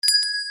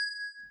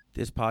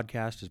This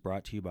podcast is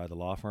brought to you by the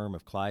law firm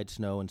of Clyde,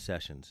 Snow &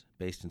 Sessions,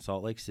 based in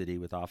Salt Lake City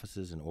with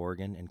offices in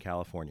Oregon and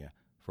California.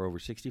 For over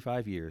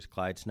 65 years,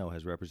 Clyde Snow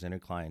has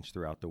represented clients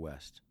throughout the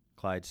West.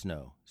 Clyde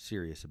Snow,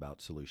 serious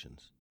about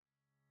solutions.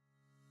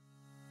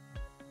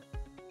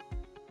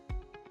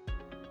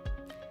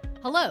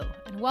 Hello,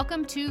 and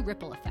welcome to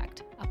Ripple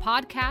Effect, a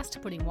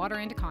podcast putting water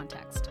into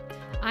context.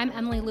 I'm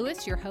Emily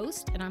Lewis, your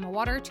host, and I'm a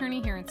water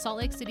attorney here in Salt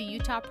Lake City,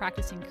 Utah,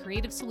 practicing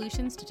creative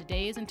solutions to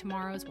today's and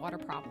tomorrow's water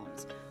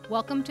problems.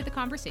 Welcome to the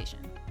conversation.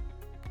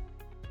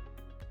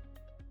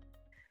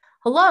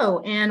 Hello,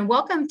 and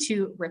welcome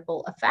to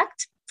Ripple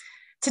Effect.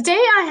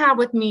 Today I have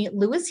with me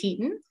Lewis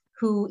Heaton,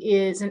 who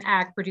is an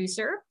ag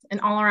producer, an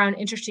all-around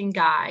interesting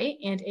guy,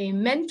 and a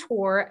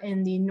mentor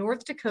in the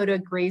North Dakota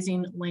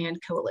Grazing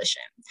Land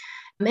Coalition.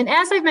 And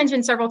as I've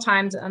mentioned several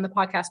times on the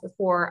podcast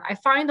before, I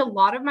find a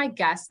lot of my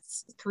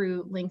guests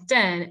through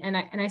LinkedIn,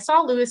 and I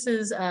saw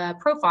Lewis's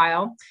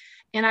profile,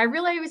 and I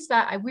realized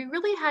that we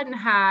really hadn't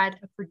had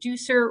a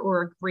producer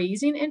or a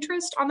grazing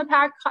interest on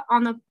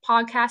the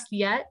podcast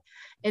yet.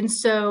 And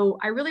so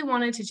I really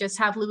wanted to just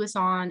have Lewis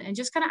on and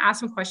just kind of ask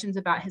some questions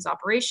about his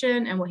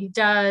operation and what he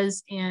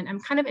does. And I'm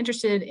kind of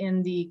interested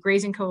in the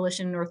Grazing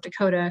Coalition in North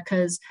Dakota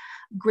because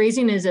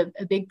grazing is a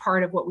big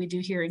part of what we do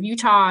here in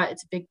Utah.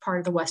 It's a big part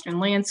of the Western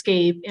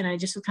landscape. And I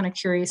just was kind of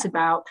curious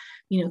about,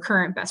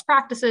 current best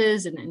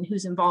practices and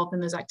who's involved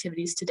in those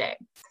activities today.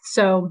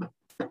 So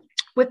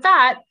with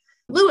that,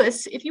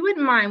 Lewis, if you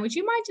wouldn't mind, would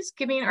you mind just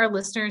giving our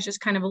listeners just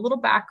kind of a little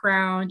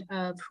background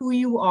of who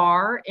you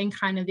are and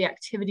kind of the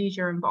activities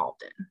you're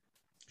involved in?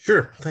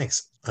 Sure,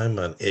 thanks. I'm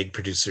an egg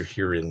producer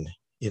here in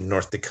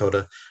North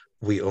Dakota.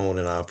 We own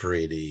and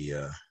operate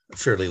a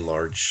fairly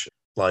large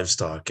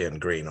livestock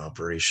and grain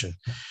operation.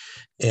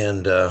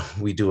 And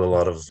we do a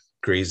lot of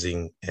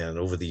grazing. And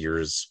over the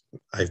years,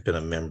 I've been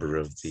a member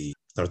of the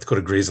North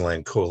Dakota Grazing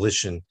Land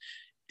Coalition.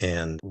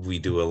 And we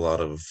do a lot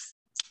of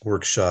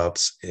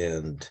workshops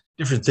and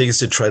different things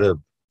to try to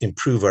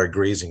improve our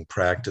grazing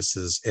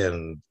practices.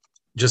 And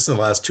just in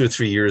the last 2 or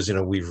 3 years,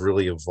 we've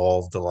really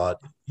evolved a lot.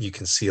 You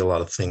can see a lot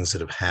of things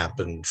that have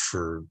happened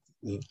for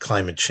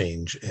climate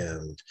change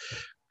and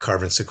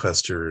carbon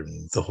sequester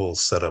and the whole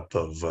setup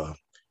of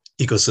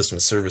ecosystem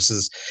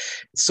services.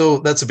 So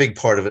that's a big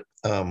part of it.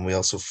 We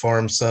also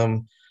farm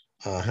some,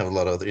 have a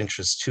lot of other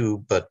interests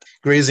too, but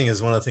grazing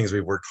is one of the things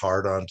we work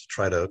hard on to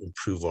try to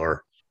improve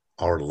our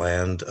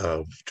land,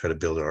 try to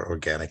build our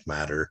organic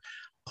matter,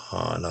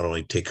 not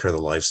only take care of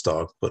the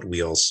livestock, but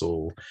we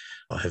also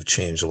have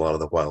changed a lot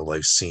of the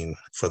wildlife scene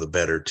for the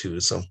better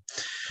too. So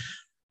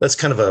that's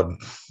kind of a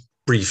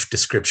brief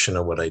description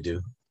of what I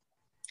do.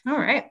 All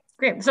right.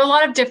 Great. So a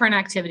lot of different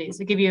activities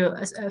that give you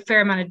a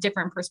fair amount of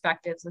different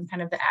perspectives in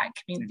kind of the ag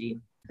community.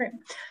 Great.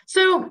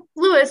 So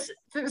Lewis,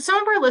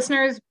 some of our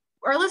listeners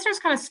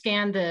kind of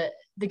scan the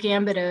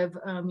gambit of,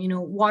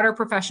 water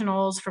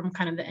professionals from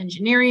kind of the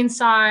engineering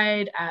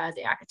side,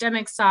 the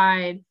academic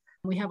side.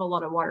 We have a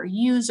lot of water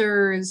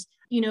users.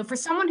 For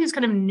someone who's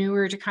kind of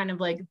newer to kind of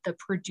like the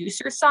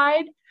producer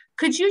side,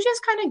 could you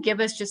just kind of give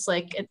us just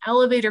like an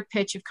elevator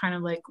pitch of kind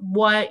of like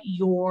what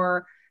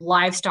your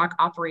livestock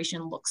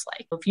operation looks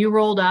like? If you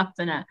rolled up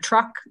in a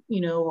truck,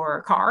 or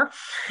a car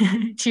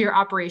to your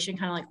operation,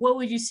 kind of like what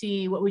would you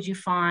see, what would you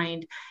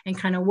find, and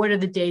kind of what are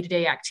the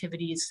day-to-day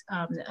activities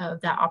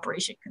of that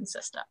operation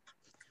consist of?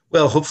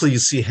 Well, hopefully you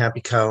see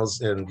happy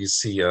cows and you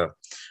see a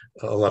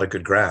lot of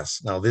good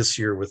grass. Now this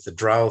year with the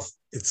drought,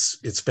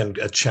 it's been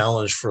a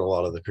challenge for a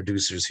lot of the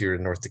producers here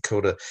in North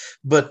Dakota,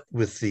 but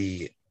with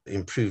the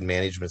improved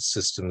management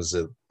systems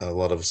that a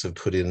lot of us have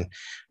put in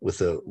with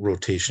the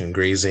rotation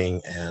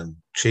grazing and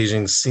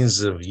changing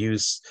scenes of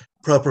use,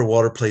 proper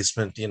water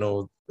placement,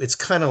 it's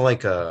kind of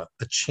like a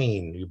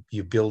chain.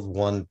 You build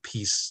one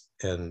piece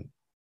and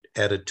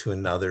add it to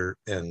another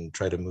and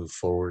try to move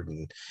forward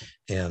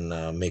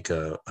and make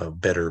a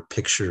better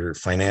picture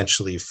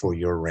financially for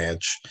your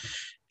ranch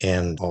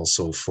and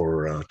also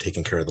for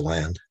taking care of the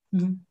land.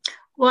 Mm-hmm.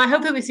 Well, I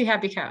hope that we see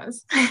happy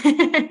cows.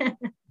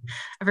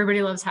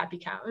 Everybody loves happy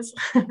cows.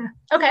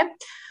 Okay.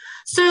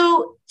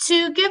 So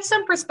to give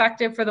some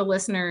perspective for the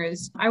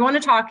listeners, I want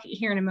to talk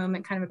here in a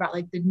moment kind of about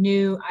like the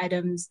new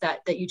items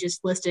that you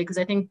just listed, because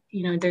I think,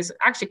 there's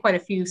actually quite a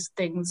few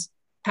things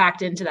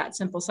packed into that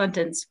simple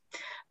sentence.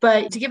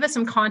 But to give us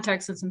some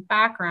context and some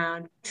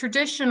background,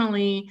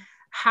 traditionally,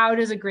 how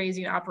does a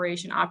grazing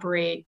operation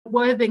operate?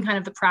 What have been kind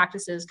of the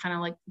practices, kind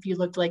of like if you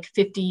looked like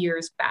 50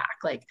 years back,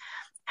 like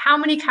how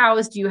many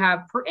cows do you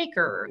have per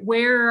acre?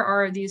 Where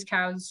are these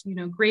cows,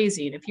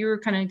 grazing? If you were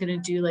kind of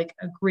going to do like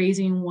a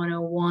grazing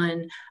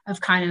 101 of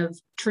kind of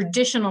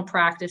traditional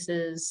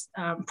practices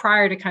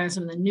prior to kind of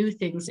some of the new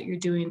things that you're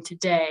doing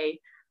today,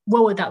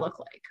 what would that look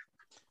like?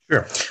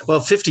 Sure. Well,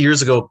 50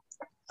 years ago,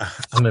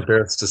 I'm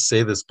embarrassed to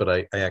say this, but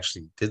I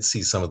actually did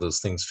see some of those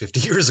things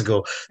 50 years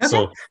ago. Okay.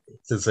 So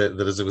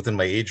that is within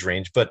my age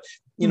range. But,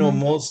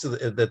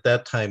 mm-hmm. At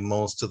that time,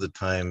 most of the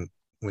time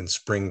when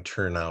spring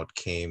turnout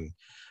came,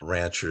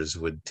 ranchers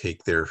would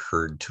take their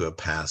herd to a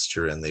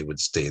pasture and they would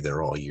stay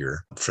there all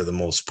year. For the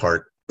most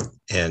part,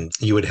 And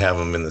you would have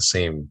them in the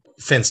same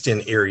fenced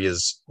in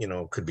areas,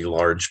 could be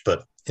large,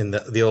 but in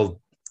the old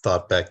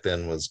thought back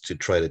then was to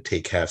try to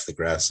take half the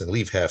grass and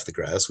leave half the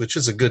grass, which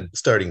is a good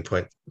starting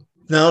point.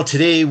 Now,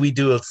 today we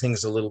do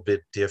things a little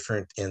bit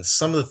different. And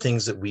some of the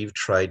things that we've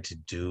tried to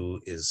do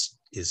is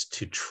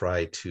to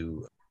try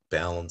to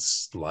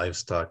balance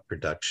livestock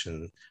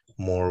production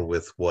more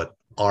with what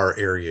our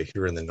area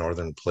here in the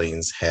Northern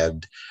Plains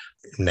had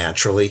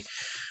naturally,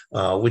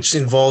 which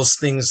involves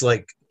things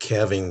like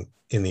calving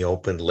in the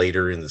open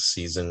later in the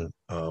season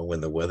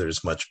when the weather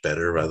is much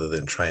better, rather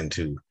than trying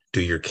to do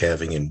your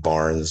calving in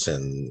barns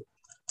and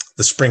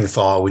the spring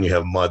thaw when you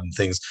have mud and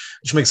things,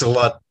 which makes it a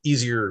lot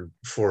easier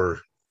for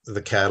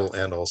the cattle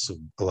and also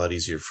a lot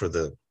easier for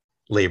the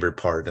labor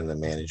part and the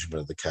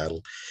management of the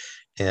cattle.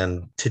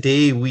 And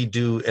today we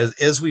do,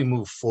 as we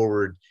move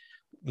forward,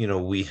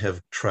 we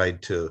have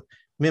tried to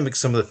mimic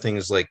some of the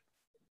things like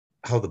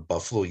how the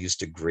buffalo used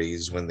to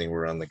graze when they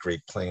were on the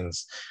Great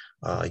Plains.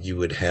 You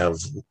would have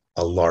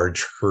a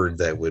large herd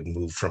that would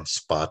move from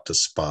spot to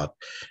spot.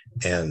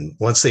 And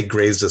once they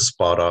grazed a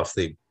spot off,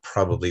 they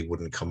probably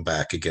wouldn't come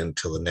back again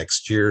till the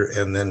next year.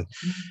 And then,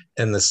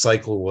 and the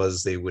cycle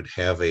was they would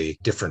have a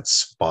different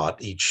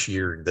spot each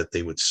year that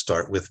they would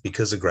start with,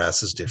 because the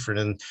grass is different.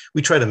 And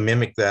we try to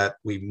mimic that.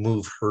 We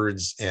move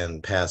herds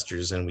and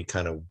pastures, and we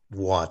kind of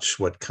watch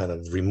what kind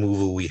of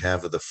removal we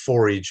have of the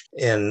forage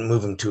and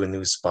move them to a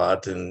new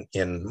spot. And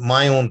in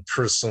my own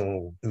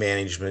personal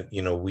management,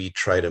 we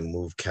try to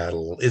move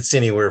cattle. It's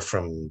anywhere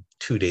from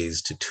 2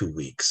 days to 2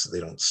 weeks. They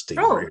don't stay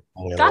very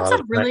long. That's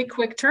a really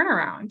quick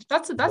turnaround.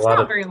 That's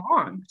not very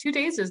long. 2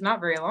 days is not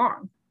very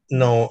long.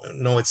 No,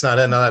 it's not.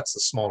 And that's the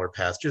smaller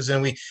pastures.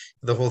 And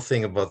the whole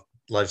thing about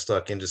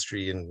livestock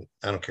industry, and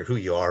I don't care who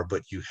you are,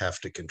 but you have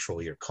to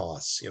control your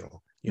costs. You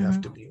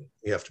have to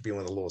be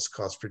one of the lowest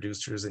cost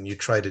producers, and we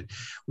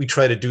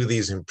try to do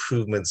these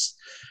improvements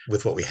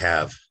with what we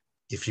have.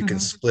 If you can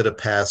split a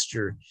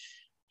pasture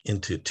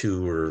into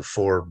 2 or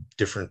 4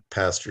 different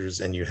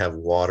pastures, and you have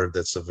water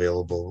that's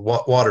available.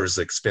 Water is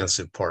the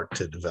expensive part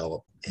to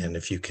develop. And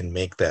if you can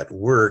make that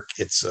work,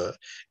 it's a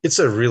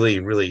really,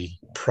 really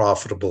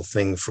profitable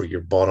thing for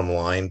your bottom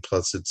line.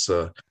 Plus it's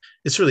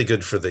really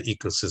good for the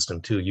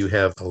ecosystem too. You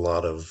have a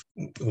lot of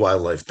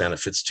wildlife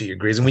benefits to your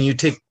grazing. When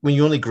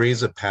you only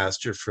graze a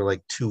pasture for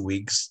like 2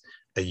 weeks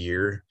a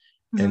year,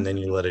 and then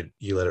you let it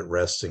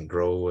rest and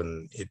grow,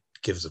 and it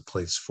gives a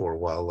place for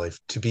wildlife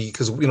to be,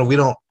 because we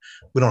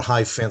don't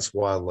high fence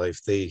wildlife.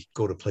 They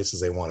go to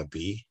places they want to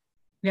be.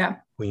 Yeah.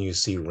 When you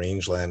see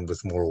rangeland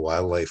with more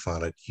wildlife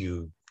on it,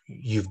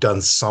 you've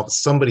done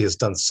somebody has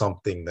done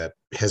something that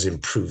has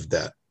improved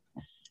that.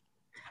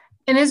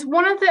 And is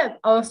one of the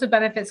also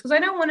benefits, because I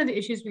know one of the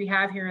issues we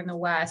have here in the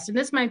West, and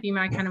this might be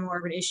my kind of more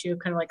of an issue of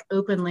kind of like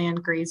open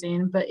land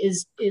grazing, but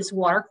is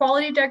water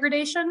quality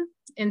degradation.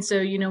 And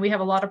so, we have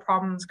a lot of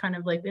problems kind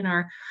of like in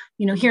our,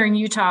 here in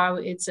Utah,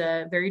 it's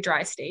a very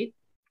dry state.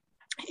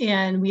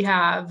 And we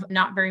have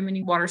not very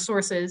many water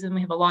sources, and we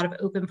have a lot of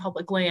open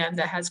public land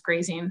that has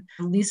grazing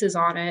leases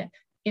on it.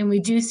 And we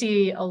do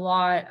see a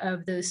lot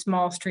of those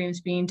small streams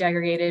being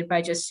degraded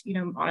by just,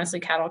 honestly,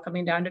 cattle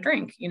coming down to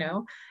drink,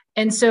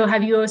 And so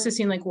have you also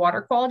seen like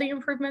water quality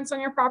improvements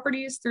on your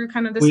properties through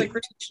kind of this like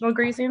rotational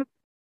grazing?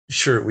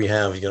 Sure, we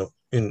have,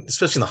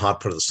 especially in the hot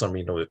part of the summer,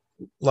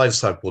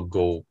 livestock will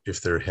go,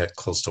 if they're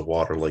close to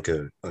water, like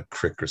a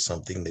creek or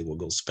something, they will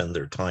go spend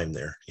their time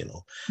there.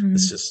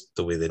 It's just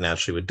the way they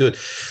naturally would do it.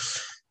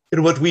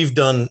 And what we've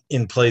done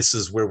in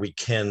places where we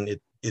can,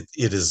 it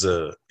is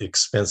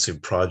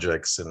expensive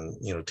projects,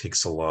 and,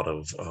 takes a lot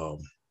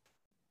of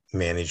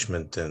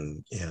management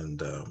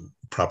and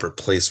proper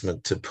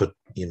placement to put,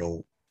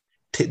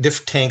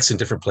 different tanks in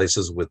different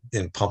places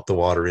and pump the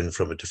water in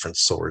from a different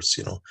source,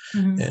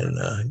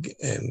 and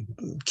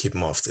keep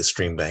them off the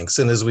stream banks.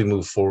 And as we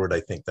move forward,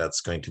 I think that's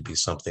going to be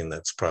something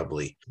that's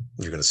probably,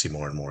 you're going to see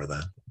more and more of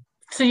that.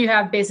 So you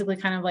have basically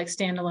kind of like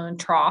standalone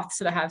troughs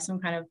that have some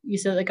kind of, you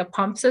said like a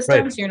pump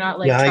system. Right. So you're not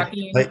like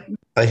trucking.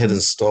 I had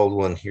installed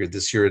one here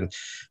this year, and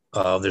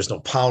there's no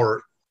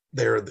power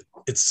there.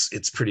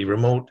 It's pretty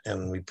remote,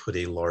 and we put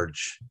a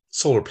large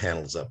solar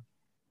panels up.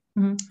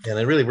 And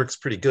it really works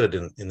pretty good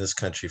in this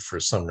country for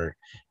summer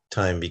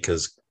time,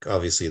 because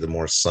obviously the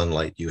more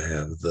sunlight you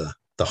have, the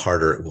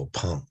harder it will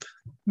pump.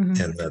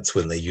 And that's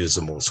when they use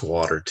the most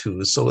water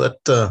too. So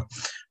that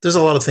there's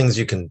a lot of things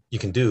you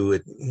can do.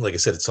 Like I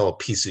said, it's all a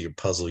piece of your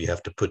puzzle. You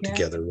have to put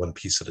together one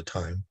piece at a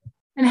time.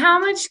 And how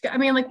much,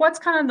 like what's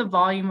kind of the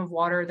volume of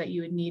water that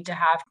you would need to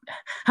have?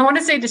 I want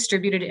to say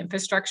distributed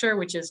infrastructure,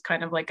 which is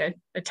kind of like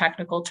a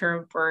technical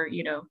term for,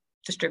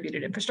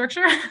 distributed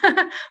infrastructure,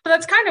 but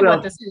that's kind of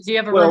what this is. You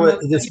have a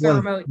remote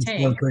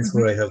tank. One place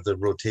where I have the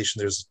rotation,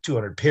 there's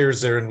 200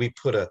 pairs there, and we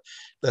put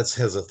that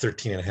has a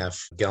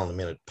 13.5 gallon a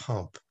minute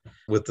pump.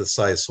 With the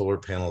size solar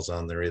panels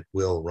on there, it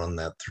will run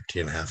that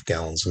 13.5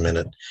 gallons a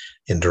minute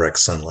in direct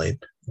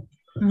sunlight.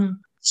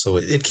 So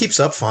it keeps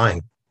up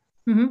fine.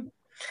 And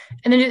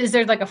then is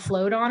there like a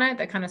float on it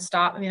that kind of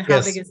stop? How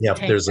big is the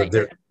tank?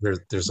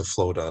 There's a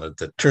float on it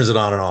that turns it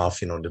on and off,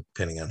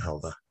 depending on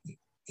how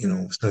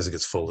as soon as it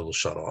gets full, it'll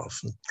shut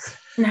off.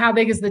 And how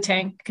big is the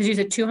tank? Because you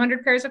said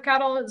 200 pairs of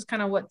cattle is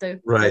kind of what the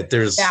right.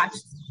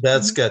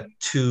 That's got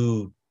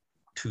two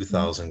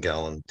 2,000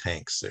 gallon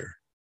tanks there.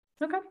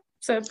 Okay,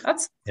 so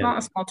that's not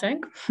a small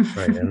tank.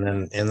 Right,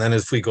 and then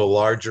if we go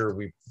larger,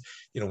 we'd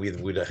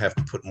have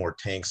to put more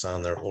tanks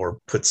on there, or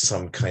put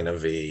some kind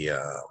of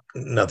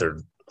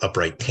another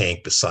upright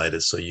tank beside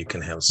it, so you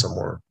can have some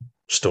more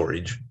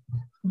storage.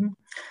 Mm-hmm.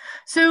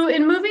 So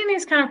in moving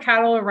these kind of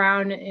cattle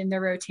around in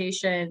their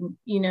rotation,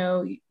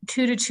 2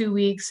 to 2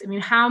 weeks, I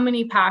mean, how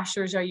many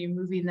pastures are you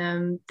moving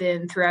them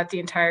then throughout the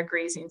entire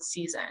grazing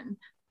season?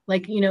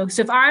 Like,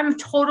 so if I'm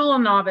total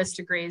novice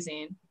to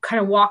grazing,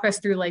 kind of walk us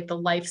through like the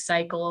life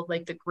cycle of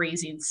like the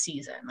grazing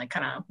season, like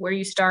kind of where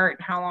you start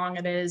and how long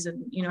it is,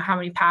 and, how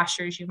many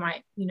pastures you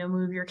might,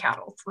 move your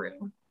cattle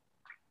through.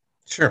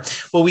 Sure.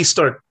 Well, we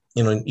start,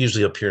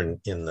 usually up here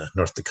in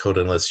North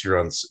Dakota,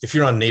 if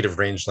you're on native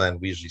rangeland,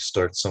 we usually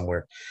start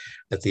somewhere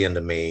at the end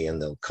of May, and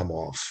they'll come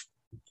off,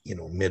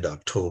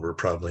 mid-October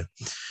probably.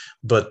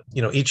 But,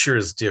 each year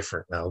is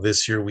different. Now,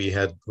 this year we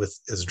had, with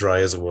as dry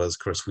as it was, of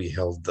course, we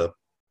held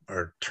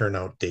our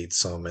turnout date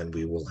some, and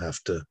we will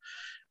have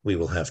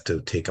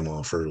to take them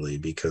off early,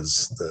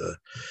 because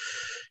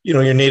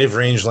your native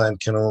rangeland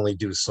can only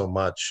do so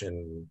much.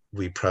 And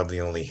we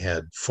probably only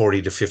had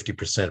 40 to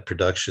 50%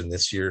 production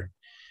this year.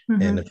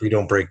 Mm-hmm. And if we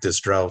don't break this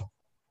drought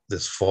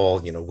this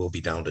fall, we'll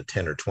be down to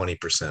 10 or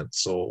 20%.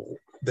 So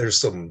there's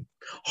some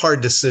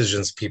hard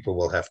decisions people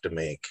will have to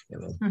make,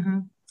 Mm-hmm.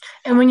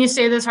 And when you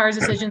say those hard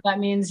decisions, that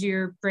means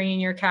you're bringing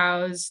your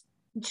cows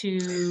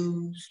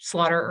to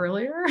slaughter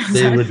earlier?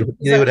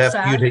 You have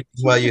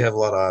a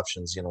lot of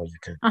options. You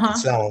can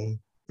sell them,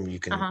 you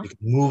can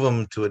move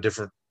them to a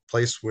different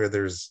place where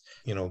there's,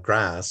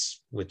 grass,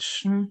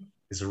 which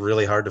is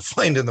really hard to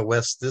find in the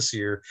West this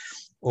year,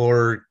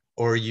 or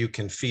you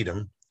can feed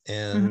them.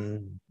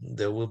 And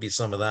there will be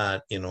some of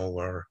that,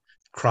 our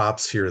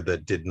crops here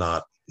that did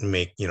not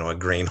make, a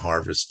grain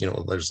harvest.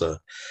 There's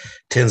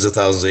tens of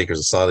thousands of acres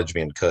of silage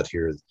being cut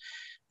here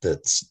that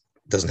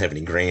doesn't have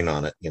any grain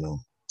on it,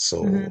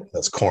 So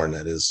that's corn,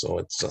 that is.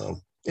 So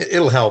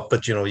it'll help,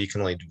 but you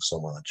can only do so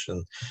much,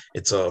 and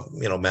it's a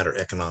matter of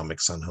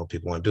economics on how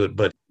people want to do it.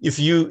 But if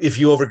you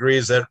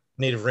overgraze that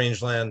native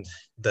rangeland,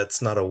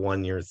 that's not a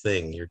 1-year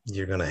thing.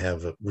 You're going to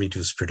have a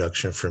reduced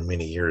production for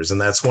many years,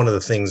 and that's one of the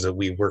things that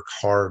we work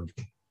hard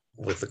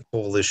with the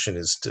coalition,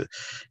 is to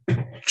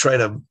try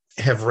to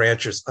have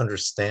ranchers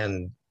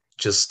understand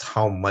just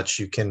how much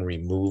you can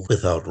remove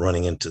without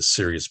running into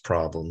serious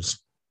problems.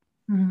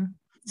 Mm-hmm.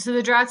 So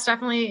the drought's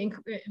definitely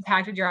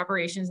impacted your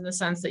operations in the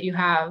sense that you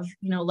have,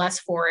 less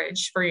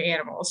forage for your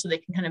animals, so they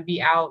can kind of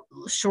be out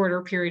a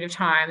shorter period of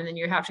time. And then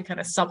you have to kind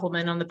of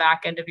supplement on the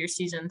back end of your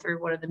season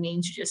through one of the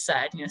means you just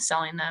said,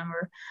 selling them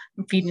or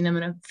feeding them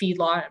in a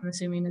feedlot, I'm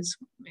assuming is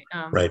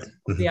right.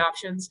 The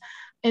options.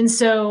 And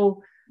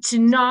so to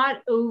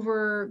not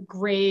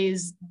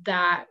overgraze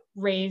that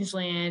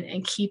rangeland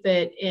and keep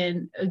it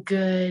in a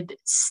good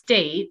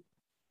state,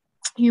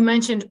 you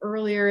mentioned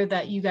earlier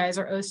that you guys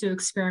are also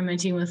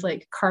experimenting with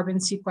like carbon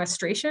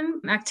sequestration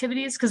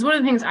activities. Because one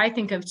of the things I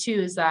think of too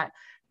is that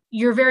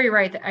you're very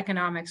right that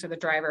economics are the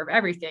driver of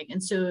everything.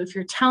 And so if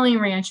you're telling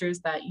ranchers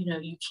that,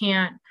 you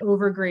can't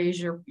overgraze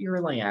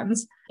your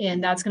lands,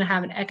 and that's going to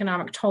have an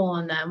economic toll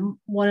on them,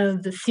 one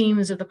of the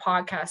themes of the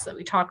podcast that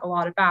we talk a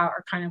lot about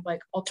are kind of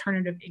like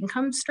alternative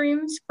income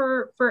streams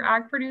for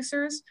ag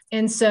producers.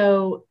 And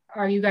so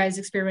are you guys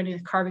experimenting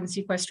with carbon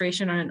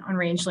sequestration on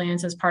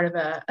rangelands as part of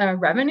a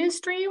revenue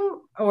stream?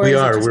 Or we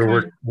are.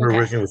 We're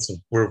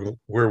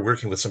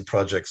working with some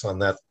projects on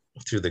that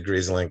through the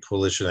Grazing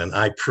Coalition, and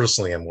I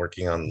personally am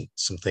working on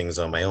some things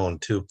on my own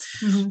too.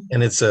 Mm-hmm.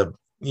 And it's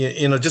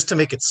just to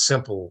make it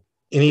simple,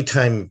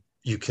 anytime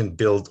you can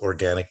build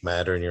organic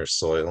matter in your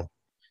soil,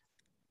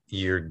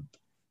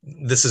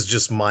 this is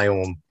just my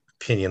own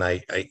opinion. I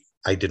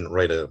didn't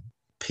write a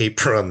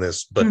paper on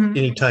this, but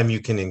anytime you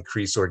can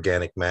increase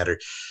organic matter,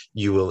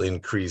 you will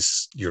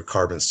increase your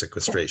carbon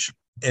sequestration.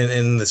 And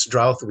in this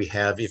drought that we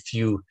have, if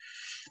you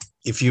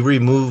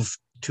remove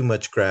too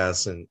much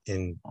grass and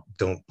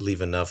don't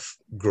leave enough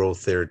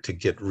growth there to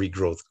get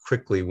regrowth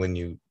quickly, when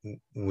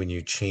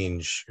you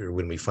change, or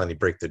when we finally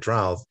break the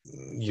drought,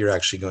 you're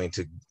actually going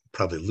to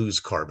probably lose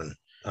carbon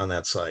on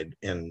that side.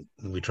 And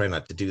we try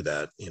not to do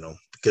that,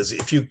 because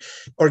if you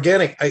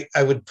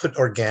I would put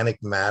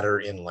organic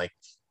matter in, like,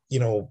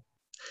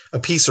 a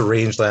piece of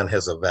rangeland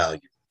has a value,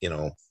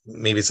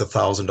 maybe it's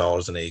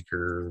 $1,000 an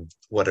acre,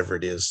 whatever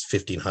it is,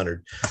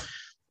 1,500.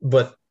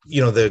 But,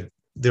 the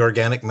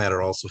organic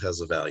matter also has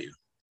a value.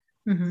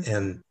 Mm-hmm.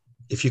 And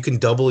if you can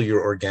double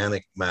your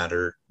organic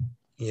matter,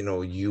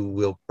 you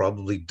will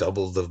probably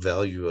double the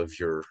value of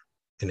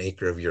an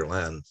acre of your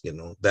land.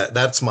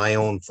 That's my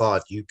own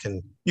thought. You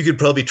could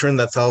probably turn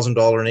that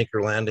 $1,000 an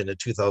acre land into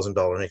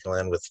 $2,000 an acre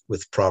land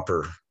with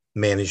proper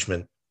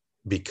management,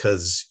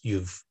 because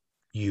you've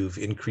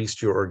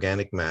increased your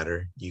organic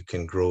matter. You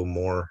can grow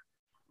more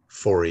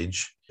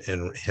forage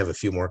and have a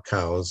few more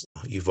cows.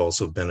 You've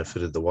also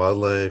benefited the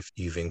wildlife.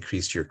 You've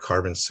increased your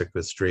carbon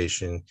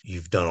sequestration.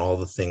 You've done all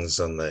the things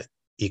on the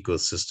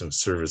ecosystem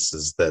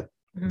services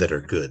that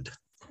are good.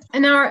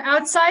 And now,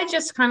 outside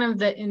just kind of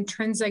the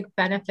intrinsic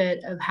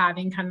benefit of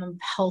having kind of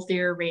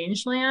healthier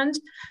rangeland,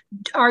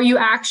 are you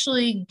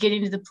actually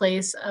getting to the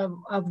place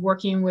of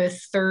working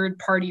with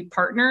third-party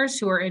partners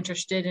who are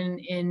interested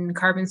in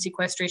carbon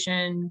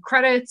sequestration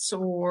credits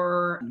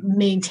or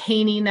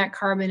maintaining that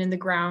carbon in the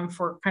ground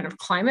for kind of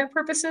climate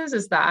purposes?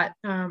 Is that,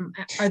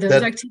 are those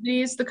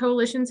activities the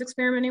coalition's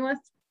experimenting with?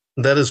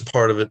 That is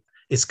part of it.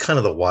 It's kind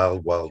of the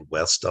wild, wild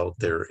west out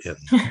there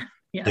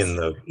Yes.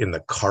 in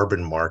the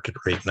carbon market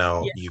right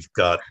now. Yes. You've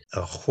got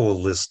a whole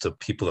list of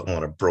people that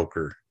want to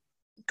broker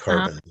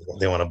carbon.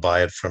 They want to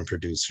buy it from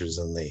producers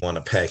and they want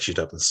to package it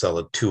up and sell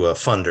it to a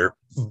funder.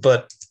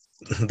 But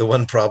the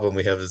one problem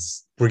we have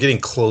is we're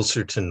getting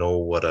closer to know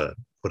what a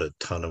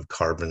ton of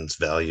carbon's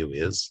value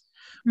is.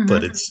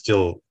 But it's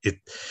still,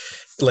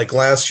 like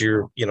last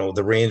year,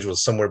 the range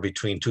was somewhere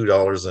between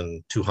 $2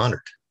 and $200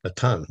 a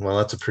ton. Well,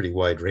 that's a pretty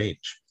wide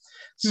range.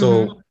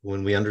 So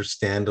when we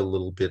understand a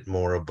little bit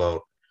more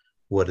about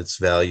what its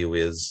value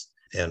is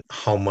and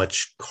how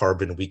much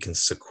carbon we can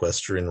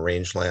sequester in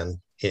rangeland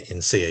in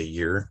say a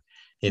year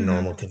in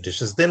normal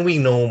conditions, then we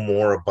know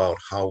more about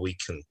how we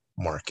can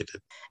market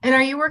it. And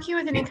are you working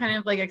with any kind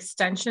of like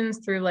extensions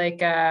through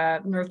like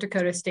North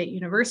Dakota State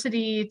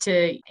University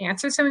to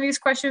answer some of these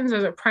questions, or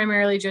is it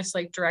primarily just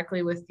like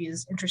directly with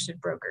these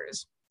interested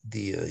brokers?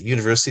 The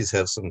universities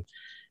have some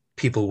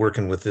people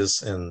working with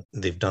this, and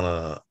they've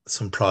done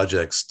some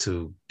projects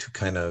to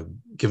kind of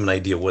give an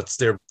idea what's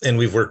there. And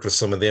we've worked with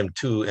some of them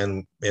too,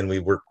 and we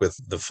work with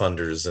the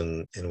funders,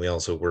 and we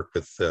also work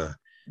with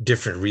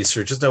different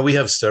researchers. Now we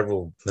have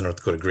several. The North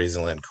Dakota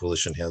Grazing Land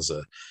Coalition has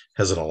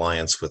an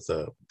alliance with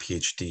a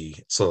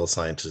PhD soil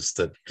scientist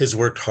that has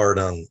worked hard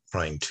on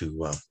trying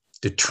to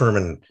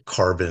determine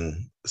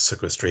carbon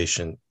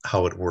sequestration,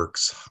 how it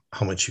works,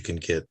 how much you can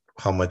get,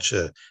 how much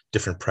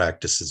different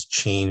practices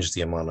change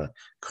the amount of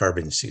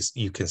carbon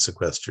you can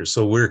sequester.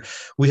 So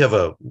we have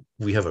a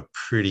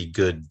pretty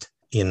good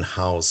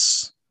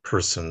in-house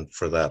person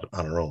for that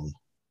on our own.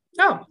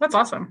 Oh, that's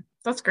awesome.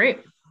 That's great.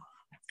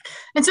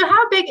 And so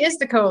how big is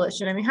the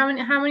coalition? I mean,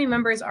 how many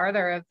members are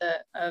there of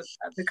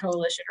the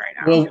coalition right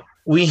now? Well,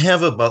 we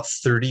have about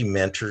 30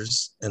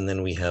 mentors, and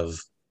then we have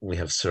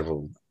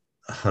several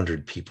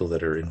hundred people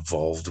that are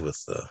involved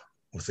with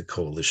the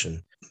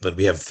coalition. But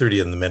we have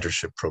 30 in the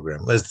mentorship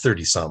program. There's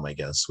 30 some, I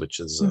guess, which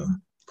is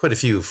quite a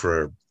few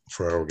for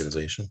our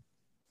organization.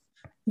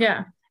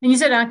 Yeah. And you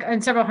said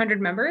and several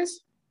hundred members?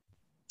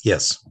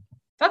 Yes.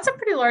 That's a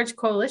pretty large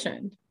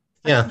coalition.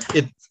 Yeah,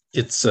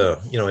 it's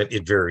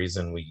it varies,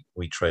 and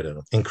we try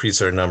to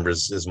increase our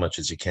numbers as much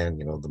as you can.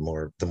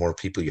 The more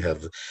people you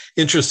have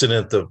interested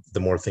in it, the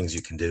more things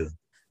you can do.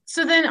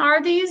 So then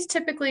are these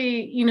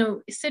typically,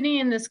 sitting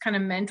in this kind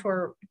of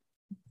mentor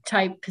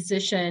type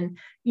position,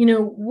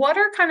 what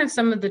are kind of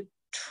some of the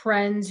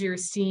trends you're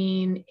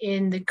seeing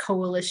in the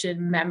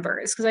coalition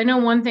members? Because I know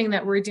one thing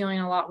that we're dealing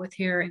a lot with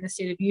here in the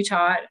state of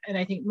Utah, and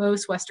I think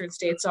most Western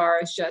states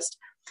is just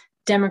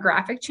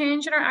demographic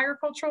change in our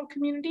agricultural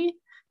community.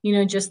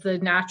 Just the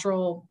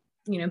natural,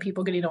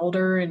 people getting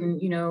older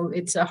and,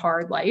 it's a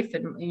hard life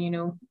and,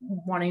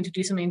 wanting to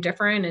do something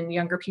different, and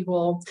younger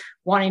people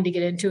wanting to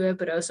get into it,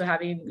 but also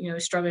having,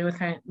 struggling with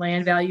kind of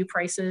land value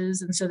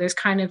prices. And so there's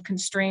kind of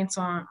constraints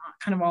on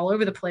kind of all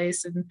over the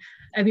place. And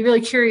I'd be really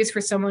curious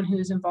for someone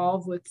who's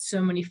involved with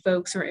so many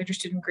folks who are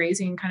interested in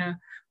grazing, kind of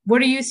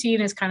what are you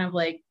seeing as kind of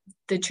like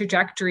the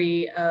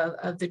trajectory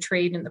of the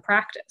trade and the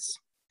practice?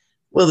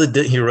 Well,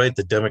 you're right.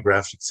 The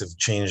demographics have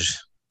changed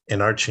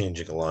and are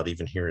changing a lot,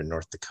 even here in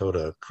North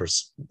Dakota. Of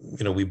course,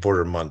 we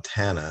border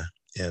Montana,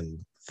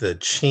 and the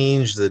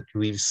change that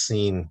we've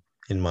seen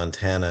in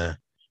Montana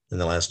in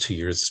the last 2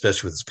 years,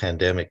 especially with this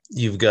pandemic,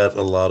 you've got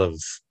a lot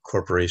of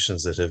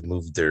corporations that have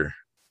moved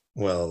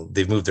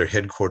their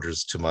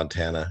headquarters to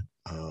Montana,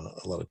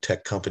 a lot of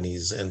tech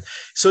companies. And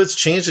so it's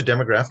changed the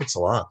demographics a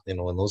lot, and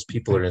those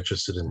people are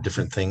interested in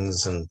different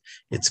things, and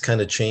it's kind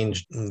of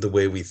changed the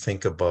way we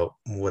think about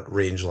what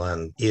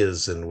rangeland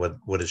is and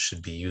what it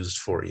should be used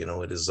for.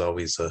 It is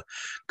always a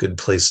good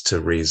place to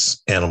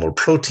raise animal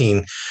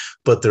protein,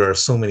 but there are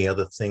so many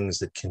other things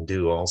that can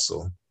do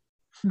also.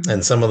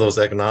 And some of those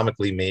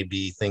economically may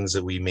be things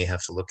that we may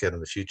have to look at in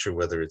the future,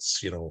 whether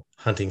it's,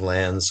 hunting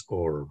lands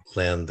or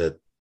land that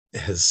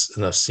has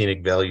enough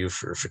scenic value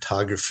for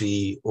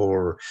photography,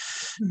 or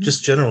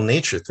just general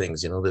nature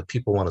things, that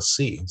people want to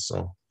see.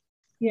 So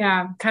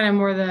yeah, kind of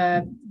more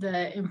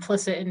the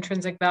implicit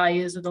intrinsic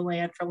values of the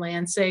land for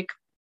land's sake.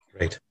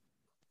 Right.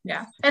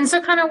 Yeah. And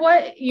so kind of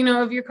what,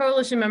 of your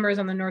coalition members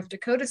on the North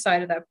Dakota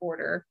side of that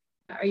border,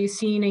 are you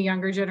seeing a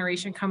younger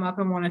generation come up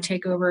and want to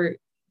take over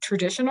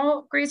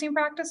traditional grazing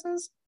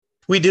practices?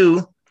 We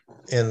do.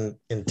 And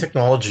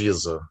technology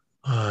is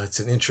it's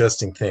an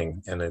interesting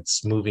thing, and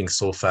it's moving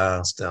so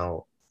fast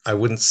now. I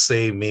wouldn't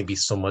say maybe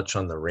so much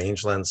on the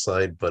rangeland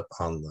side, but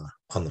on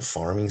the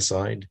farming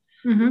side,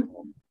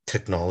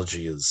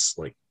 technology is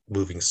like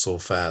moving so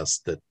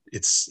fast that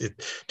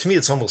to me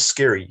it's almost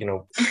scary.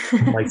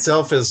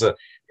 Myself as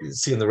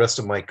see in the rest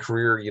of my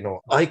career,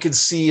 I could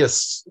see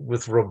us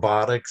with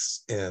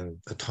robotics and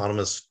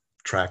autonomous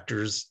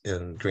tractors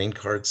and grain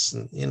carts,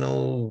 and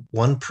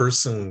one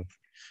person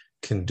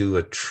can do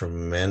a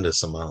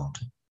tremendous amount.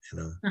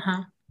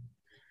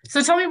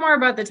 So tell me more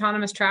about the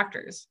autonomous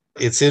tractors.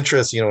 It's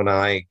interesting, and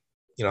I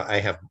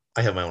have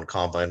my own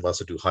combine. I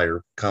also do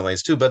hire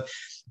combines too, but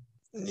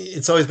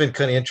it's always been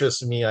kind of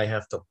interesting to me. I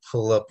have to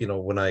pull up,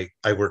 when I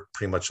work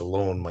pretty much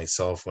alone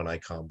myself when I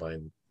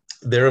combine.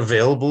 They're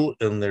available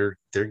and they're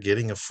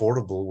getting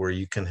affordable, where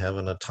you can have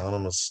an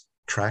autonomous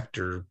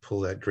tractor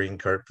pull that grain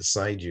cart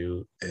beside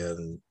you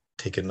and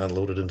take it and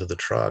unload it into the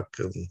truck,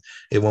 and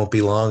it won't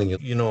be long.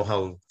 And you know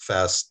how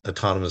fast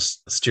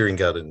autonomous steering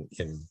got in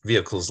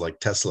vehicles like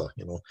Tesla,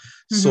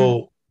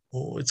 so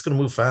it's going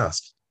to move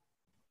fast.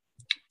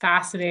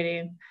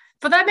 Fascinating.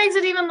 But that makes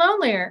it even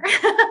lonelier.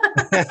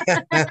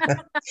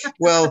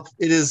 Well,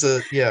 it is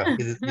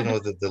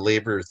the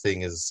labor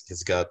thing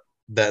has got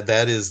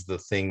that is the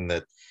thing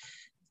that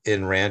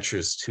in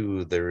ranchers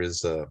too, there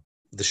is the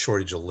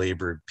shortage of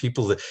labor.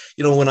 People that,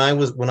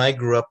 when I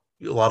grew up,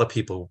 a lot of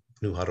people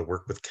knew how to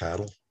work with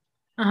cattle.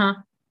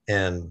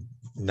 And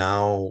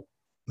now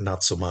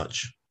not so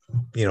much.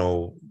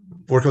 Working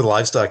with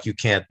livestock, you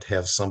can't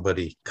have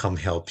somebody come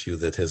help you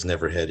that has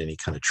never had any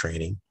kind of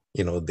training.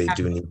 They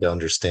do need to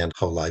understand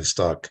how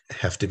livestock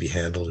have to be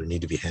handled or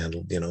need to be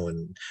handled,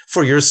 and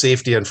for your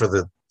safety and for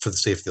the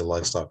safety of the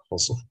livestock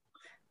also.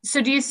 So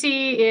do you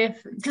see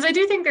because I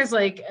do think there's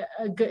like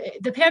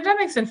the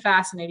pandemic's been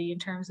fascinating in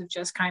terms of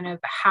just kind of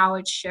how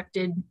it's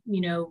shifted,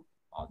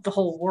 the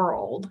whole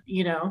world,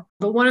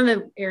 but one of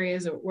the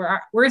areas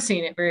where we're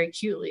seeing it very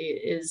acutely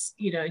is,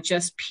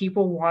 just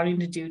people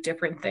wanting to do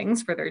different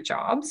things for their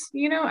jobs.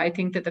 I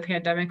think that the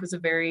pandemic was a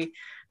very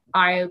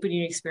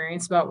eye-opening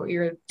experience about what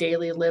your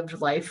daily lived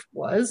life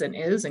was and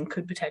is and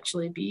could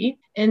potentially be.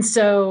 And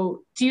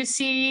so do you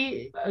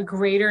see a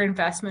greater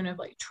investment of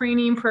like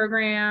training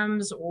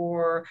programs,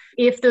 or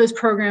if those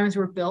programs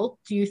were built,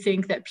 do you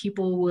think that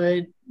people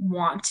would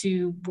want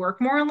to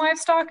work more in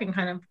livestock and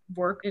kind of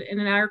work in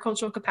an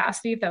agricultural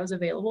capacity if that was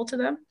available to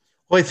them?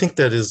 Well, I think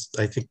that is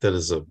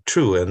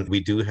true, and we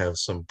do have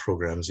some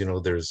programs.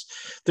 There's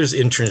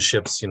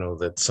internships,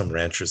 that some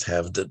ranchers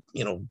have that,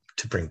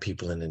 to bring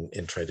people in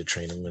and try to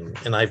train them,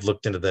 and I've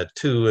looked into that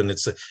too, and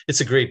it's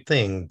a great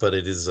thing, but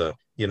it is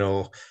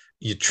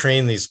you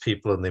train these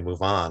people and they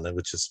move on,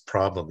 which is a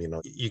problem.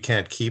 You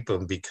can't keep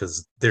them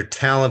because they're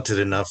talented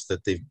enough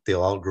that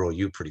they'll outgrow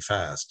you pretty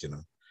fast.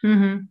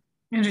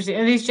 Interesting.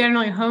 Are these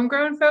generally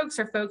homegrown folks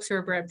or folks who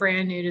are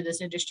brand new to this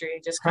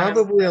industry?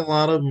 Probably a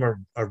lot of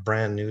them are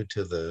brand new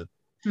to the,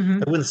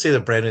 I wouldn't say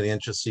they're brand new to the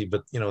industry,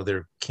 but they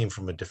came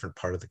from a different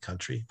part of the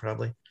country,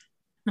 probably.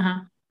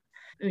 I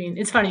mean,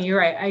 it's funny. You're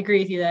right. I agree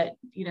with you that,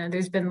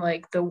 there's been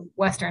like the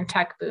Western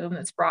tech boom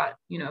that's brought,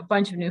 a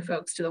bunch of new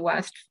folks to the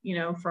West,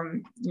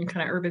 from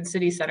kind of urban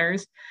city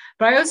centers.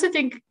 But I also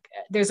think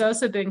there's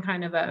also been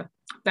kind of a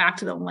back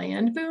to the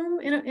land boom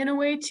in a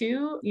way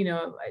too.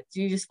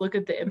 You just look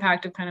at the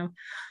impact of kind of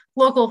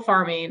local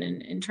farming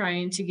and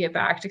trying to get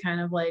back to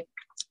kind of like,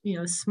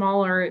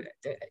 smaller.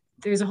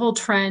 There's a whole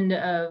trend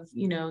of,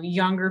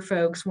 younger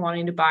folks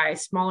wanting to buy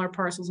smaller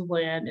parcels of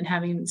land and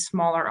having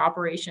smaller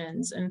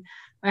operations. And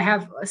I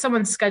have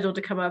someone scheduled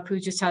to come up who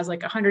just has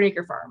like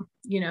 100-acre farm,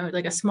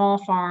 like a small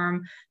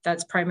farm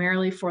that's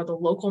primarily for the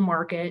local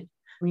market,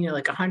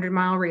 like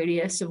 100-mile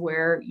radius of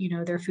where,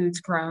 their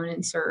food's grown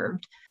and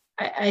served.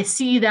 I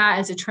see that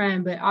as a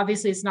trend, but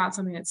obviously it's not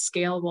something that's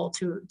scalable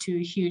to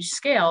a huge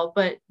scale,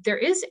 but there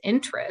is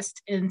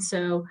interest. And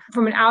so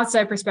from an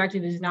outside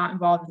perspective, is not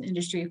involved in the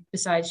industry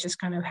besides just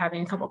kind of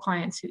having a couple of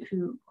clients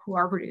who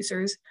are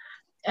producers.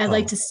 I'd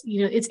like to,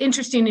 it's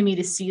interesting to me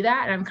to see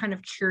that. And I'm kind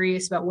of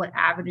curious about what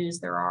avenues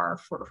there are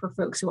for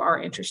folks who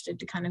are interested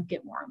to kind of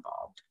get more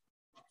involved.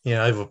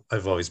 Yeah,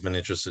 I've always been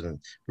interested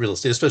in real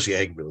estate, especially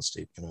ag real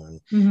estate,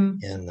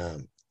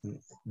 and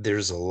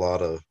there's a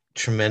lot of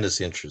tremendous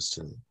interest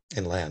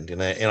in land.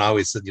 And I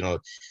always said,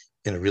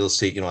 in real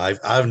estate,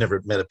 I've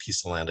never met a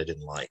piece of land I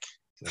didn't like.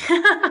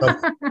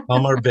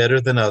 Some are better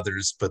than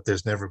others, but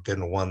there's never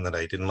been one that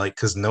I didn't like,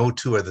 because no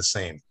two are the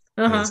same.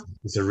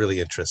 It's a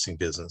really interesting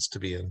business to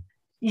be in.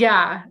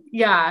 Yeah.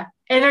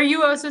 And are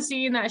you also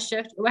seeing that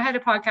shift? I had a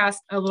podcast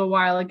a little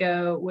while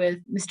ago with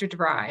Mr.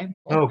 DeVry.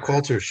 Oh,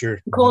 Coulter, sure.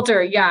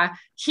 Coulter, yeah.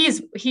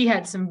 He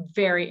had some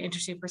very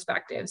interesting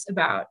perspectives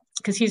about,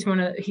 because he's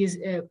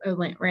a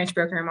ranch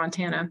broker in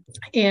Montana.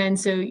 And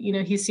so,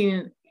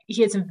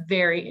 he had some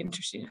very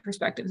interesting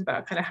perspectives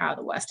about kind of how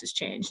the West has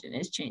changed and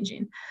is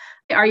changing.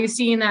 Are you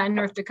seeing that in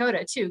North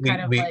Dakota too?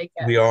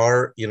 We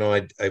are,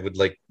 I would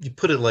like, you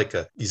put it like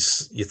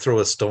you throw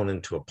a stone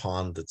into a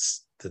pond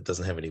that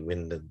doesn't have any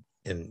wind,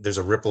 and there's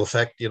a ripple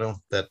effect,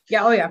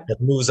 that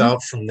moves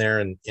out from there.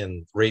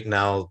 And right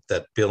now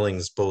that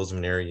Billings,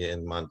 Bozeman area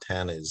in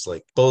Montana is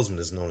like, Bozeman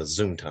is known as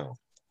Zoomtown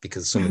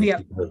because so many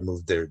people have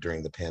moved there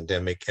during the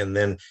pandemic. And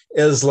then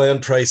as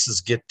land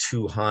prices get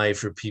too high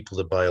for people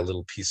to buy a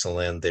little piece of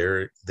land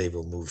there, they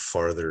will move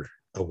farther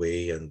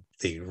away, and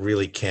they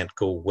really can't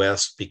go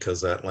west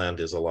because that land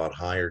is a lot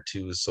higher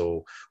too.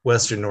 So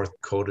Western North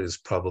Dakota is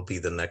probably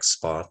the next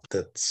spot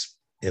that's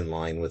in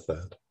line with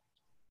that.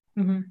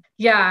 Mm-hmm.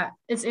 Yeah,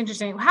 it's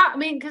interesting.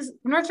 Because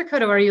North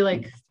Dakota, are you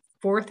like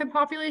fourth in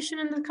population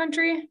in the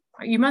country?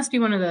 You must be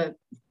one of the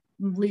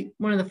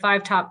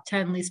 5 top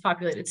 10 least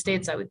populated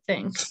states, I would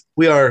think.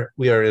 We are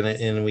in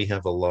it, and we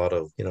have a lot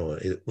of,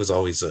 it was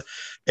always a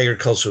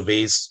agricultural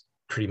base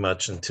pretty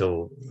much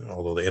until,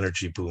 although the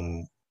energy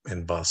boom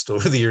and bust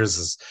over the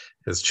years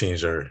has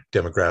changed our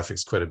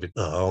demographics quite a bit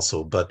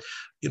also. But,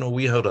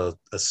 we had a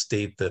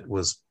state that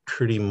was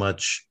pretty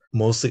much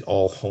mostly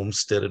all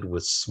homesteaded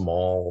with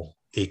small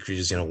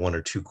acreages, 1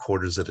 or 2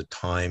 quarters at a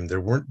time.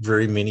 There weren't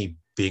very many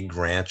big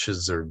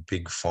ranches or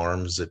big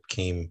farms that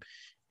came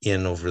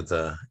in over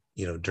the,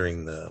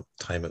 during the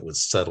time it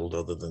was settled,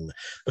 other than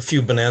a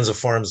few bonanza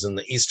farms in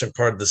the eastern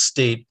part of the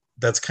state.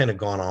 That's kind of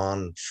gone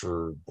on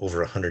for over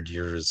 100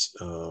 years.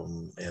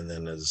 And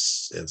then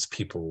as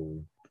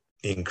people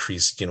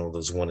increased,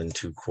 those 1 and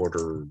 2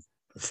 quarter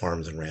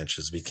farms and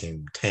ranches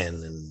became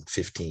 10 and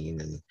 15,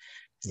 and,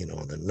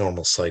 the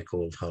normal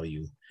cycle of how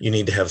you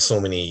need to have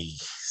so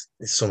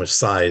much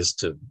size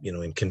to,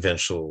 in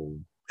conventional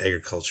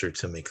agriculture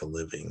to make a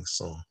living.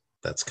 So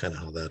that's kind of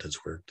how that has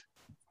worked.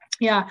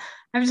 Yeah,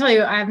 I have to tell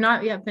you, I have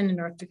not yet been to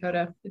North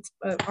Dakota. It's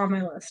on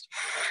my list.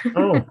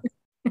 Oh,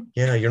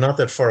 yeah, you're not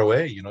that far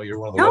away. You're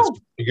one of the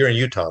west. You're in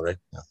Utah, right?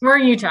 Yeah. We're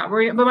in Utah.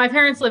 But my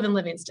parents live in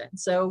Livingston,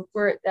 so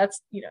we're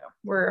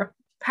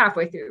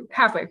halfway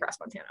across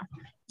Montana.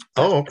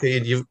 Oh, okay.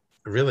 And you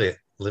really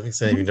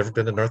Livingston? You've never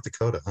been to North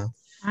Dakota, huh?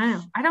 I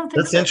know. I don't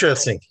think that's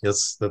interesting.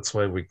 Yes, that's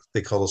why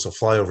they call us a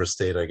flyover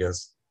state, I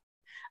guess.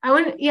 I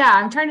wouldn't. Yeah,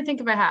 I'm trying to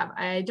think if I have.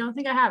 I don't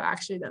think I have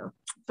actually, though.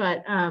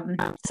 But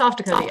South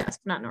Dakota, yes,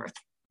 not North.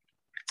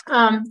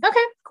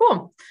 Okay,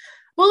 cool.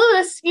 Well,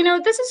 Lewis,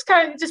 this has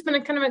kind of just been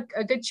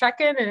a good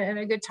check-in and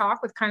a good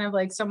talk with kind of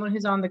like someone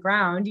who's on the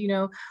ground.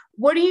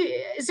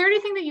 Is there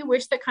anything that you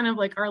wish that kind of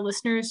like our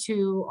listeners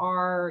who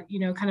are,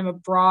 kind of a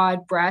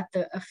broad breadth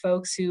of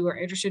folks who are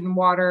interested in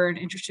water and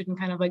interested in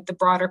kind of like the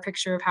broader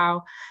picture of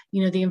how,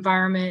 the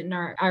environment and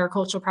our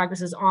agricultural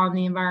practices on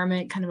the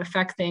environment kind of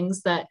affect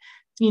things that,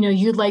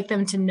 you'd like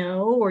them to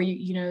know, or,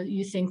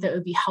 you think that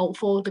would be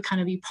helpful to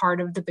kind of be part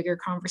of the bigger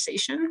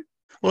conversation?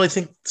 Well, I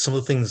think some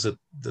of the things that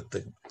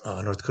the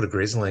North Dakota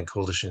Grazing Land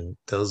Coalition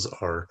does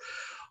are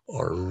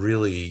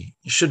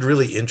should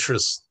really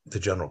interest the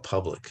general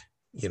public,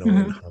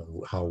 in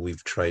how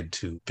we've tried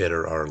to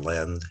better our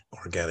land,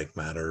 organic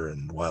matter,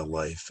 and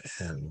wildlife,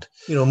 and,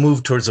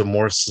 move towards a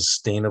more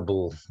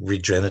sustainable,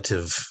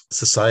 regenerative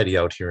society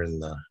out here in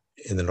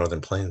the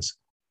Northern Plains.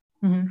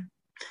 Mm-hmm.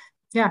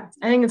 Yeah,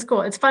 I think it's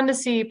cool. It's fun to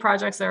see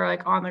projects that are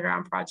like on the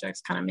ground projects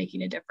kind of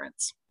making a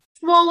difference.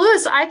 Well,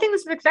 Lewis, I think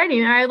this is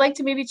exciting. I'd like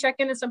to maybe check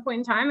in at some point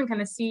in time and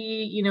kind of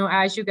see,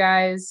 as you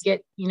guys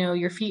get,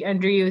 your feet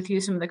under you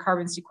with some of the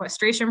carbon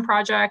sequestration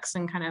projects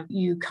and kind of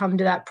you come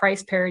to that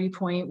price parity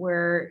point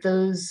where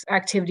those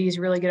activities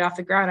really get off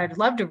the ground. I'd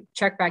love to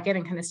check back in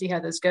and kind of see how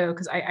those go,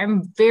 because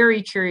I'm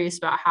very curious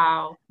about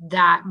how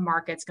that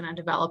market's going to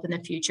develop in the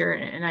future.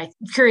 And I'm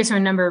curious for a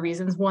number of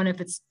reasons. One,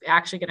 if it's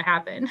actually going to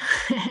happen.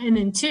 And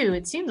then 2,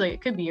 it seems like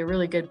it could be a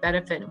really good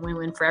benefit and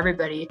win-win for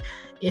everybody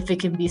if it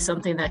can be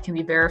something that can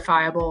be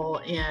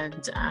verifiable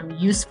and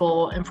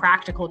useful and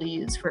practical to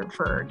use for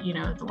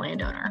the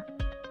landowner.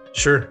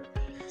 Sure.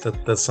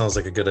 That sounds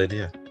like a good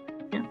idea.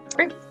 Yeah,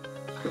 great.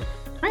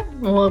 All right.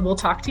 Well, we'll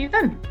talk to you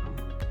then.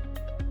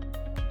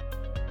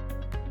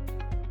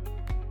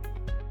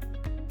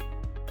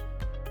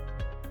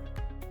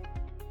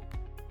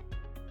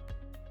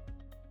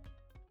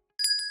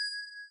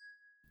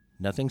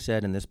 Nothing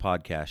said in this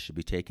podcast should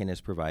be taken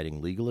as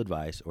providing legal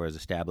advice or as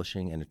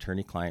establishing an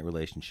attorney-client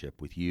relationship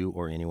with you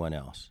or anyone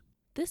else.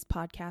 This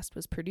podcast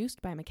was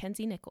produced by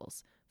Mackenzie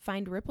Nichols.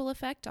 Find Ripple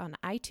Effect on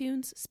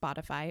iTunes,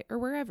 Spotify, or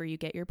wherever you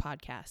get your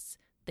podcasts.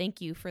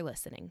 Thank you for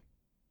listening.